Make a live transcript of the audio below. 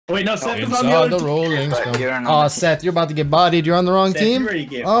Wait, no, Seth is on the Inside other the team. Rolling Stone. Oh, Seth, you're about to get bodied. You're on the wrong Seth, team? you already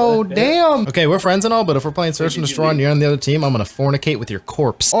get Oh, fucked up. damn. Okay, we're friends and all, but if we're playing Search and Destroy and you're on the other team, I'm gonna fornicate with your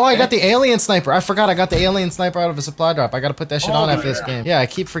corpse. Oh, I got the alien sniper. I forgot I got the alien sniper out of a supply drop. I gotta put that shit on after this game. Yeah, I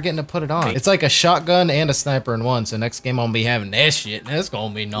keep forgetting to put it on. It's like a shotgun and a sniper in one, so next game I'm gonna be having that shit. That's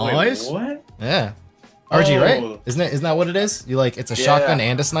gonna be nice. Wait, what? Yeah. RG, right? Isn't that what it is? You like, it's a shotgun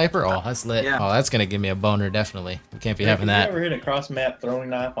and a sniper? Oh, that's lit. Yeah. Oh, that's gonna give me a boner, definitely. We can't be having that. Have you ever hit a cross-map throwing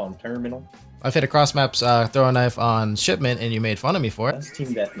knife on terminal? I've hit a cross maps throw knife on shipment and you made fun of me for it. That's team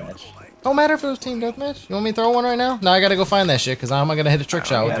deathmatch. Don't matter if it was team deathmatch. You want me to throw one right now? No, I gotta go find that shit because I'm gonna hit a trick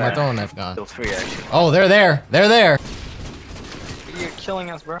shot with my throwing knife gone. Oh, they're there. They're there. You're killing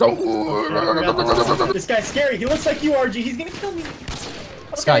us, bro. This guy's scary. He looks like you, RG. He's gonna kill me.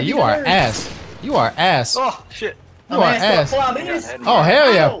 Sky, you are ass. You are ass. Oh, shit. You are ass. ass. Oh,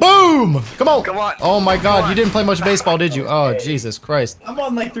 hell yeah. Boom! Come on. Come on. Oh my god, you didn't play much baseball, did you? Oh, Jesus Christ. I'm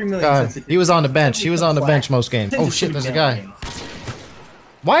on like 3 million God, sensitivity. he was on the bench. He was on the bench most games. Oh shit, there's a guy.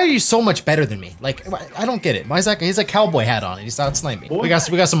 Why are you so much better than me? Like, I don't get it. Why is that? He's a cowboy hat on and he's out sniping. We got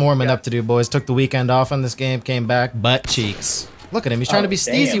some warming up to do, boys. Took the weekend off on this game, came back, butt cheeks. Look at him. He's trying to be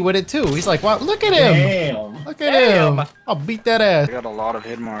steezy with it too. He's like, wow, look at him. Damn. Look at him. I'll beat that ass. I got a lot of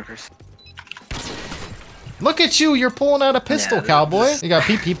hit markers. Look at you. You're pulling out a pistol, cowboy. You got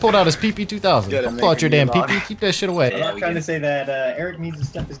PP. He pulled out his PP 2000. Don't pull out your damn PP. Keep that shit away. I'm not trying to say that Eric needs to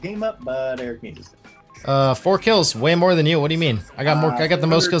step his game up, but Eric needs to step. 4 kills, way more than you. What do you mean? I got more. I got the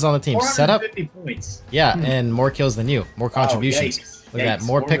most kills on the team. Setup. 450 points. Yeah, and more kills than you. More contributions. Look at that.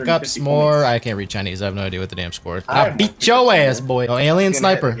 More pickups, more. I can't read Chinese. I have no idea what the damn score is. I beat your ass, boy. Oh, alien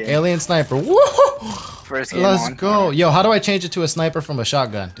sniper. Alien sniper. Woo! Let's go. Yo, how do I change it to a sniper from a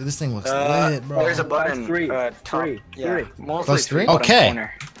shotgun? Dude, this thing looks lit, bro. There's a button. Three. Plus 3? Okay.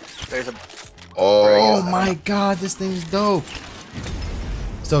 There's a. Oh my god, this thing's dope.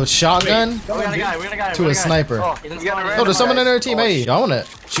 So it's shotgun to a sniper. Oh, there's someone in our team. Hey, I want to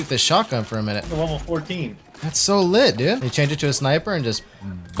shoot this shotgun for a minute. Level 14. That's so lit, dude. You change it to a sniper and just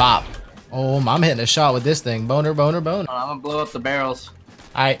bop. Oh, I'm hitting a shot with this thing. Boner, boner, boner. I'm gonna blow up the barrels.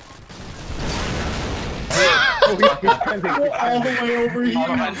 Alright. All the way over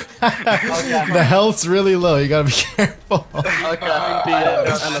here. The health's really low. You gotta be careful. I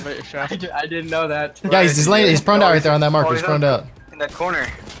didn't know that. Yeah, he's laying. He's prone out right there on that marker. He's prone out. In that corner.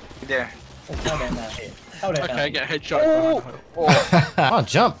 There. Okay, I get headshot. Come on,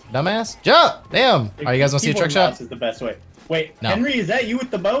 jump, dumbass. Jump! Damn. Alright, you guys wanna see a trick shot? Is the best way. Wait, No. Henry, is that you with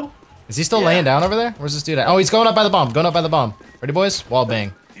the bow? Is he still laying down over there? Where's this dude at? Oh, he's going up by the bomb. Going up by the bomb. Ready, boys? Wall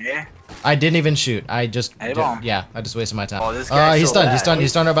bang. Yeah. I didn't even shoot. I just, bomb. yeah, I just wasted my time. Oh, this guy's he's so stunned. bad. He's stunned. He's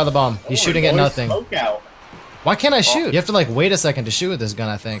stunned right by the bomb. He's shooting at nothing. Smoke out. Why can't I shoot? You have to like wait a second to shoot with this gun,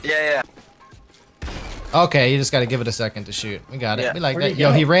 I think. Yeah. Okay, you just gotta give it a second to shoot. We got it. Yeah. We like Where'd that. he Yo,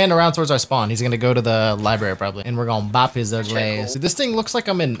 go? he ran around towards our spawn. He's gonna go to the library probably, and we're gonna bop his ugly ass. Dude, this thing looks like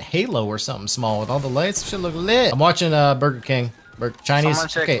I'm in Halo or something small with all the lights. Should look lit. I'm watching Burger King. Chinese. Someone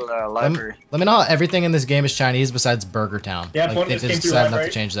check Okay, the library. let me know how everything in this game is Chinese besides Burger Town. Yeah, like, one they just came just through decided not to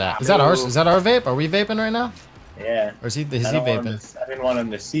library. change that. Is that ours? Is that our vape? Are we vaping right now? Yeah. Or is he I vaping? didn't want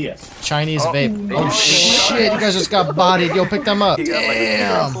him to see us. Chinese vape. Oh shit! You guys just got bodied. Yo, pick them up.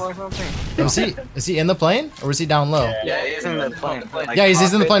 Damn. Is he in the plane or is he down low? Yeah, he's in the plane. Yeah,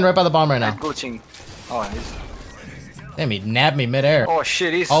 he's in the plane right by the bomb right now. Glitching. Oh, he's. Damn, he nabbed me midair. Oh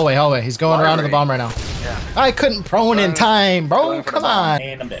shit, he's. Hallway. He's going around to the bomb right now. Yeah. I couldn't prone in time, bro. Come on.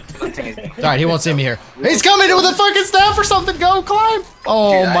 And a bit. Alright, he won't see me here. He's coming with a fucking staff or something. Go, climb.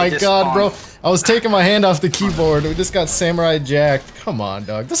 Oh Dude, my just god, bro. spawned. I was taking my hand off the keyboard. We just got samurai jacked. Come on,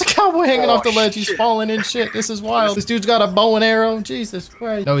 dog. There's a cowboy hanging off the ledge. He's falling in shit. This is wild. This dude's got a bow and arrow. Jesus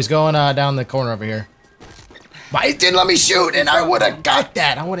Christ. No, he's going down the corner over here. But he didn't let me shoot, and I would have got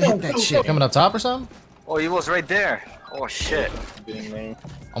that. I would have hit that shit. Coming up top or something? Oh, he was right there. Oh shit.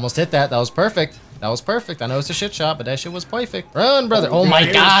 Almost hit that. That was perfect. That was perfect. I know it's a shit shot, but that shit was perfect. Run, brother. Oh my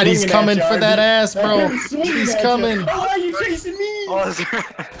god, he's coming for that ass, bro. He's coming. Oh, you chasing me? Oh,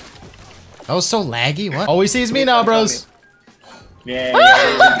 That was so laggy. What? Oh, he sees me now, bros. Yeah.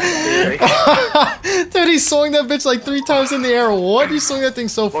 Dude, he swung that bitch like 3 times in the air. What? He swung that thing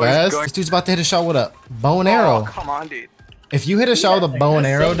so fast. This dude's about to hit a shot with a bow and arrow. Oh, come on, dude. If you hit a shot with a bow and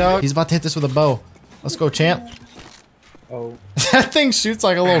arrow, dog, he's about to hit this with a bow. Let's go, champ. Oh. That thing shoots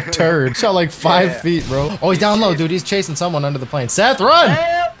like a little turd. Shot like 5 feet, bro. Oh, he's down low, dude. He's chasing someone under the plane. Seth, run!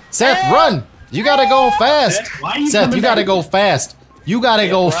 Seth, run! You gotta go fast. Seth, you gotta go fast. You gotta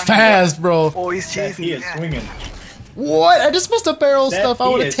go fast, bro. Oh, he's chasing. He is swinging. What? I just missed a barrel Seth, stuff. I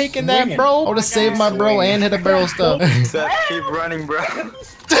he would have is taken that, swinging. bro. I would have saved my bro and hit a barrel stuff. Seth, keep running, bro.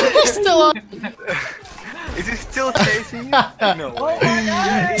 He's still on. Is he still chasing you? No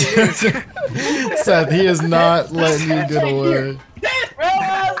way. Seth, he is not letting you get away.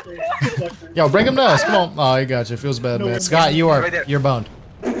 Yo, bring him to us. Come on. Oh, he got you. Feels bad, man. Scott, you're boned.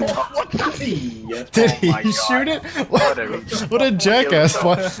 Did he shoot it? What a jackass.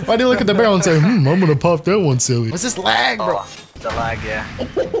 Why did he look at the barrel and say, I'm gonna pop that one, silly? What's this lag, bro? The lag, yeah.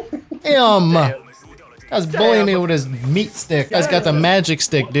 Damn. Guy's bullying me with his meat stick. Guy's got the magic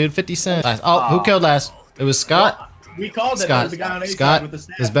stick, dude. 50 cents. Oh, who killed last? It was Scott? We called it. Scott. The guy on Scott, with the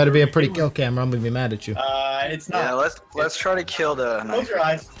this better be a pretty kill camera. I'm gonna be mad at you. It's not. Yeah, let's try to kill the. Close your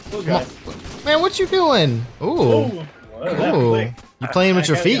eyes. Close your eyes. Man, what you doing? Ooh. Ooh. You playing with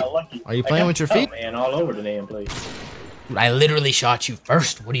your feet? Are you playing with your feet? Man, all over the damn place. I literally shot you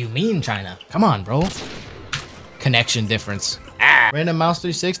first. What do you mean, China? Come on, bro. Connection difference. Random mouse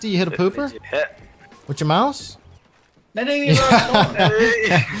 360. You hit a pooper? With your mouse? That ain't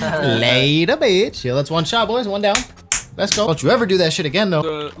even Later, bitch. Yeah, that's one shot, boys. One down. Let's go. Don't you ever do that shit again, though.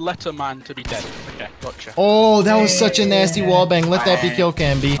 The letter man to be dead. Okay, gotcha. Oh, that was such a nasty wallbang. Let that be kill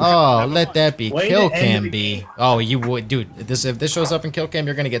cam B. Oh, let that be kill cam B. Oh, you would, dude. If this shows up in kill cam,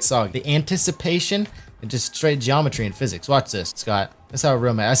 you're gonna get sogged. The anticipation and just straight geometry and physics. Watch this, Scott. That's how a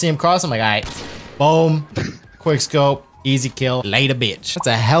real man. I see him cross. I'm like, all right, boom, quick scope. Easy kill. Later, bitch. That's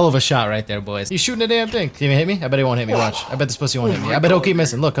a hell of a shot right there, boys. He's shooting the damn thing. Can you hit me? I bet he won't hit me. Watch. I bet this pussy won't hit me. I bet he'll keep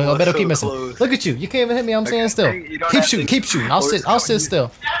missing. Look, I bet he'll keep missing. Look at you. You can't even hit me. I'm standing still. Keep shooting. Keep shooting. I'll sit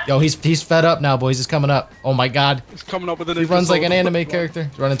still. Yo, he's fed up now, boys. He's coming up. Oh my god. He's coming up with an. He runs like an anime character.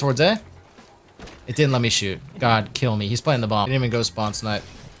 He's running towards A. It didn't let me shoot. God, kill me. He's playing the bomb. He didn't even go spawn snipe.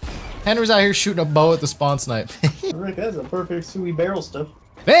 Henry's out here shooting a bow at the spawn snipe. Rick, that's a perfect Suey barrel stuff.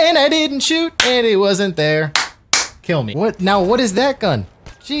 Man, I didn't shoot, and he wasn't there. Kill me. What? Now, what is that gun?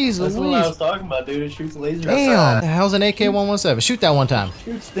 Jeez That's Louise. what I was talking about, dude. It shoots laser. Damn. The hell's an AK-117? Shoot that one time.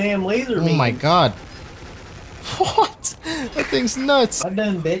 Shoots damn laser. Oh my god. What? That thing's nuts. I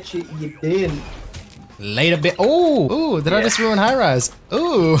done bet you did. Later bit. Oh, did I just ruin high rise?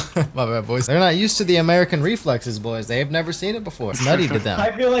 Ooh, my bad, boys. They're not used to the American reflexes, boys. They have never seen it before. It's nutty to them.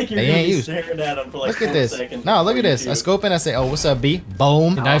 I feel like you're They gonna ain't be used. staring at them for like Look at 4 this. seconds. No, look at this. I scope in. I say, oh, what's up, B?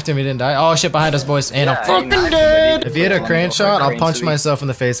 Boom. He knifed him. He didn't die. Oh shit, behind us, boys. And I'm fucking dead. If you hit a crane shot, I'll punch myself in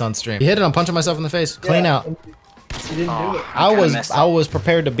the face on stream. You hit it, I'm punching myself in the face. Clean out. You didn't do it. I was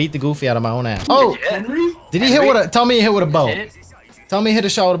prepared to beat the goofy out of my own ass. Oh, Henry? did he hit with a? Tell me he hit with a bow. Tell me he hit a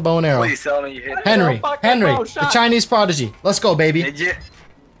shot with a bow and arrow. Please tell me you hit it. Henry, the Chinese prodigy. Let's go, baby. Did you?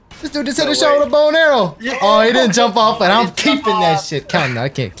 This dude just hit a shot with a bow and arrow. Yeah. Oh, he didn't jump off, but I'm keeping that shit. Count that. I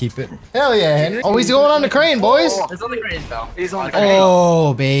can't keep it. Hell yeah, Henry. Oh, he's going on the crane, boys. It's on the green bell. He's on the crane.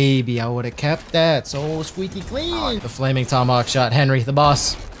 Oh, baby. I would have kept that. So squeaky clean. The flaming tomahawk shot. Henry, the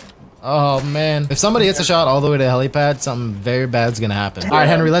boss. Oh, man. If somebody hits a shot all the way to the helipad, something very bad's gonna happen. All right,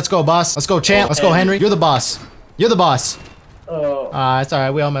 Henry, let's go, boss. Let's go, champ. Let's go, Henry. You're the boss. You're the boss. Oh. It's all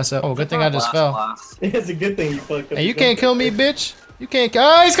right. We all mess up. Oh, good thing I just fell. It's a good thing you fucked up. Hey, you can't kill me, bitch. You can't.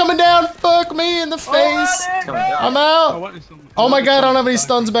 Oh, he's coming down. Fuck me in the face. I'm out. Oh my god, I don't have any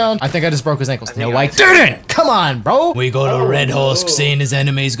stuns bound. I think I just broke his ankles. No, I didn't. Come on, bro. We go to Red Husk, seeing his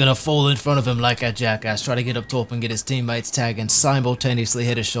enemy's gonna fall in front of him like a jackass. Try to get up top and get his teammates tag and simultaneously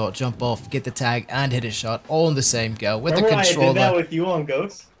hit a shot, jump off, get the tag, and hit a shot all in the same go with the Remember controller. I did that with you on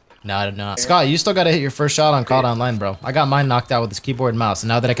Ghost? No, I did not. Scott, you still gotta hit your first shot on COD Online, bro. I got mine knocked out with this keyboard and mouse, and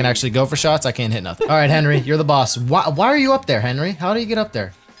now that I can actually go for shots, I can't hit nothing. All right, Henry, you're the boss. Why are you up there, Henry? How do you get up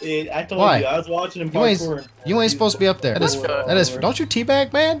there? I told Why? you, I was watching him You ain't supposed to be up there. That is. Don't you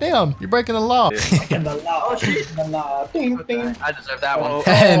teabag, man? Damn, you're breaking the law. Oh shit! Ding, ding. I deserve that one.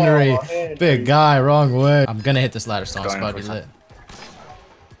 Henry, Henry. big guy, wrong way. I'm gonna hit this ladder stone. It's about to be lit.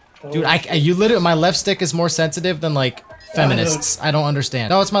 Dude, you literally, my left stick is more sensitive than like feminists. I don't understand.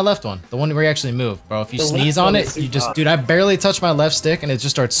 No, it's my left one. The one where you actually move, bro. If you sneeze on it, you just, dude, I barely touch my left stick and it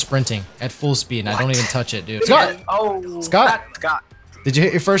just starts sprinting at full speed and I don't even touch it, dude. Scott! Scott! Did you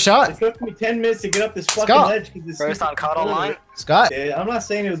hit your first shot? It took me 10 minutes to get up this fucking Scott. ledge. First on COD Online? Scott? Yeah, I'm not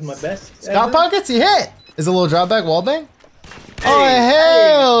saying it was my best. Scott Pockets, he hit! Is it a little drop back wall bang? Oh,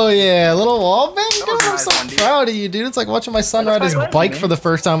 hell yeah. A little wall bang? Dude, I'm so proud of you, dude. It's like watching my son ride his bike for the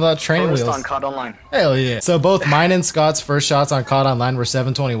first time without training wheels. First on COD Online. Hell yeah. So both mine and Scott's first shots on COD Online were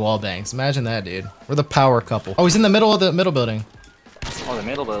 720 wall bangs. Imagine that, dude. We're the power couple. Oh, he's in the middle of the middle building. Oh, the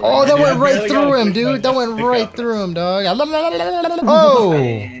middle building. Oh, that went right barely through got a him, quick dude. punch That to went pick right up. through him, dog. Oh.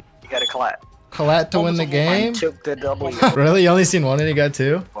 You got a collat. Collat to win the game? Took the double. Really? You only seen one and you got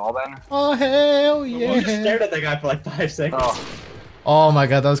two? Ball then? Oh, hell We just yeah. stared at that guy for like 5 seconds. Oh. Oh my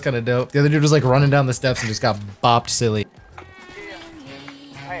god, that was kind of dope. The other dude was like running down the steps and just got bopped silly.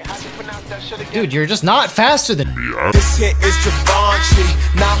 Hey, how do you pronounce that Dude, you're just not faster than me. This hit is Givenchy,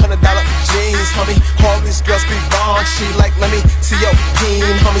 $900 jeans, homie. All these girls be raunchy, like let me see your peen,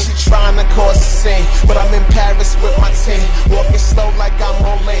 homie. She trying to cause a scene, but I'm in Paris with my team, walking slow like I'm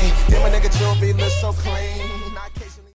on lane. Damn, my nigga jewelry looks so clean.